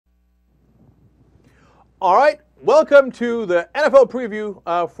All right, welcome to the NFL preview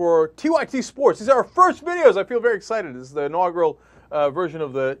for TYT Sports. These are our first videos. I feel very excited. This is the inaugural version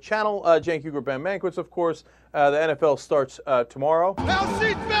of the channel. Cenk Uygur, Ben Mankiewicz, of course. The NFL starts tomorrow.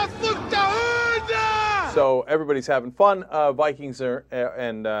 So everybody's having fun. Vikings are,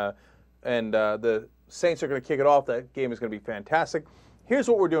 and the Saints are going to kick it off. That game is going to be fantastic. Here's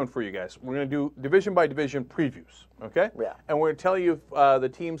what we're doing for you guys. We're going to do division by division previews, okay? Yeah. And we're going to tell you if the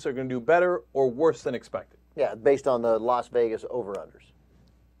teams are going to do better or worse than expected. Yeah, based on the Las Vegas over-unders.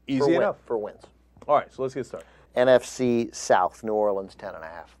 Easy enough. For wins. All right, so let's get started. NFC South, New Orleans, 10.5.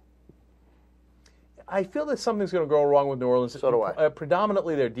 I feel that something's going to go wrong with New Orleans. So do I.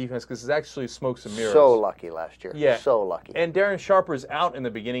 Predominantly their defense, because it's actually smokes and mirrors. So lucky last year. Yeah. So lucky. And Darren Sharper's out in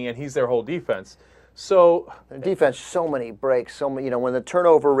the beginning, and he's their whole defense. So their defense, so many breaks, so many. You know, when the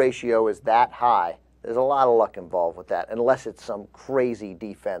turnover ratio is that high, there's a lot of luck involved with that, unless it's some crazy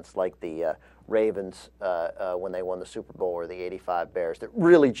defense like the Ravens when they won the Super Bowl, or the '85 Bears that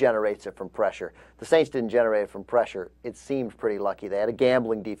really generates it from pressure. The Saints didn't generate it from pressure. It seemed pretty lucky. They had a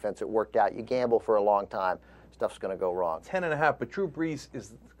gambling defense that worked out. You gamble for a long time, stuff's going to go wrong. 10.5, but Drew Brees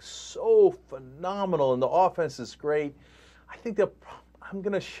is so phenomenal, and the offense is great. I think I'm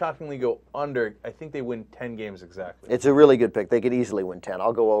going to shockingly go under. I think they win 10 games exactly. It's a really good pick. They could easily win 10.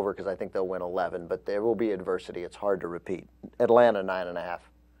 I'll go over because I think they'll win 11, but there will be adversity. It's hard to repeat. Atlanta, 9.5.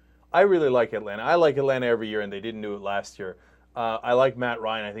 I really like Atlanta. I like Atlanta every year, and they didn't do it last year. I like Matt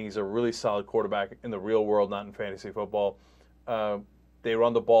Ryan. I think he's a really solid quarterback in the real world, not in fantasy football. They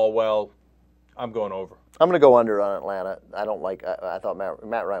run the ball well. I'm going over. I'm going to go under on Atlanta. I don't like. I thought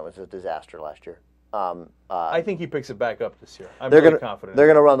Matt Ryan was a disaster last year. I think he picks it back up this year. I'm really confident. They're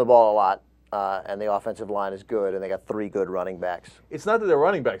going to run the ball a lot, and the offensive line is good, and they got 3 good running backs. It's not that their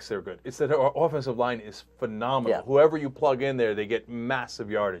running backs are good. It's that our offensive line is phenomenal. Yeah. Whoever you plug in there, they get massive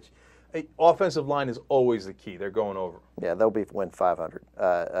yardage. Offensive line is always the key. They're going over. Yeah, they'll win 500.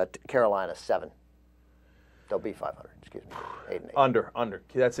 Carolina, 7. They'll be 500. Excuse me. 8 and 8. Under.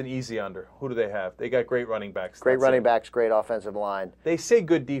 That's an easy under. Who do they have? They got great running backs. Great running backs, great offensive line. They say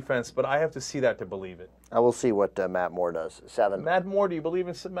good defense, but I have to see that to believe it. I will see what Matt Moore does. 7. Matt Moore, do you believe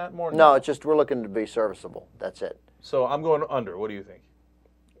in Matt Moore? No, it's just we're looking to be serviceable. That's it. So I'm going under. What do you think?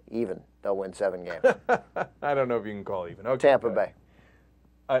 Even. They'll win 7 games. I don't know if you can call even. Okay. Tampa Bay.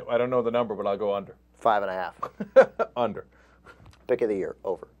 I don't know the number, but I'll go under. 5.5. Under. Pick of the year.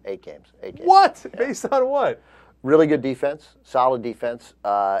 Over. 8 games. 8 games. What? Yeah. Based on what? Really good defense, solid defense,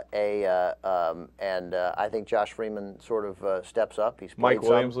 and I think Josh Freeman sort of steps up. He's played Mike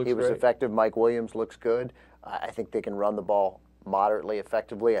Williams looks He was great. effective. Mike Williams looks good. I think they can run the ball moderately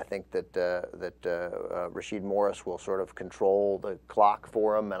effectively. I think that Rashid Morris will sort of control the clock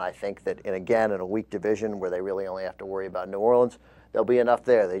for them, and I think that in a weak division where they really only have to worry about New Orleans, there'll be enough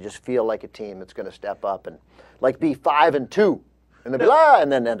there. They just feel like a team that's going to step up and like be 5-2, and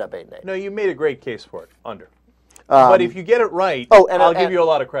and then end up 8 and 8. No, you made a great case for it. Under. But if you get it right, I'll give you a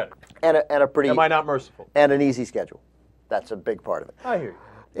lot of credit. And a pretty. Am I not merciful? And an easy schedule. That's a big part of it. I hear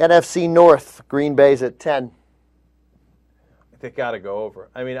you. NFC North, Green Bay's at 10. They got to go over.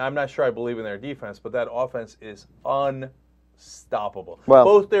 I mean, I'm not sure I believe in their defense, but that offense is unstoppable. Well,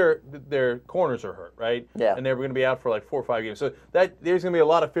 both their corners are hurt, right? Yeah. And they're going to be out for like 4 or 5 games. So there's going to be a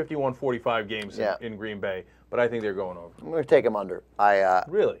lot of 51-45 games in Green Bay. But I think they're going over. I'm going to take them under.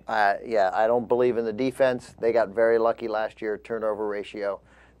 Really? Yeah, I don't believe in the defense. They got very lucky last year, turnover ratio.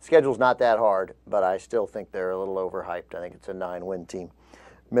 The schedule's not that hard, but I still think they're a little overhyped. I think it's a 9-win team.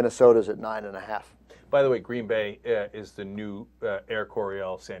 Minnesota's at 9.5. By the way, Green Bay is the new Air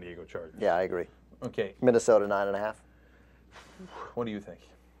Coryell San Diego Chargers. Yeah, I agree. Okay. Minnesota, 9.5. What do you think?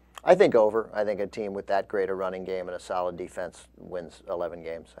 I think over. I think a team with that great a running game and a solid defense wins 11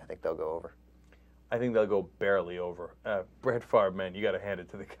 games. I think they'll go over. I think they'll go barely over. Brett Favre, man, you got to hand it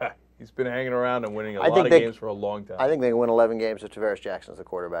to the guy. He's been hanging around and winning a lot of games for a long time. I think they can win 11 games if Tavares Jackson's the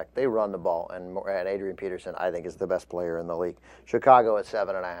quarterback. They run the ball, and Adrian Peterson, I think, is the best player in the league. Chicago at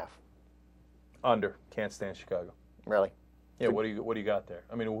 7.5. Under. Can't stand Chicago. Really? Yeah. What do you got there?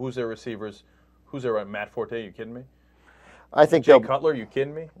 I mean, who's their receivers? Who's their Matt Forte? You kidding me? I think Jay Cutler. You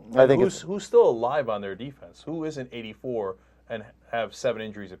kidding me? I think who's still alive on their defense? Who isn't 84 and have 7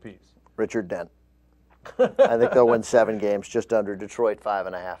 injuries apiece? Richard Dent. I think they'll win 7 games, just under. Detroit,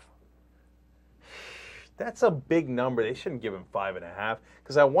 5.5. That's a big number. They shouldn't give him 5.5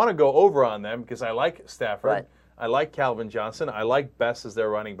 because I want to go over on them because I like Stafford. Right. I like Calvin Johnson. I like Best as their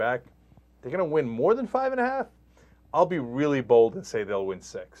running back. They're going to win more than 5.5. I'll be really bold and say they'll win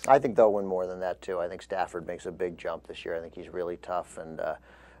 6. I think they'll win more than that too. I think Stafford makes a big jump this year. I think he's really tough, and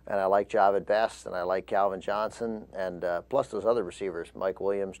and I like Javid Best, and I like Calvin Johnson, and plus those other receivers, Mike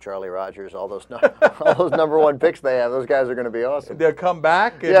Williams, Charlie Rogers, all those all those #1 picks they have. Those guys are going to be awesome. They'll come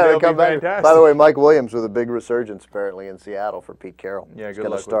back. And yeah, they'll come be back. fantastic. By the way, Mike Williams with a big resurgence apparently in Seattle for Pete Carroll. Yeah, He's good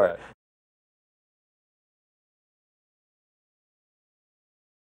gonna luck start. with that.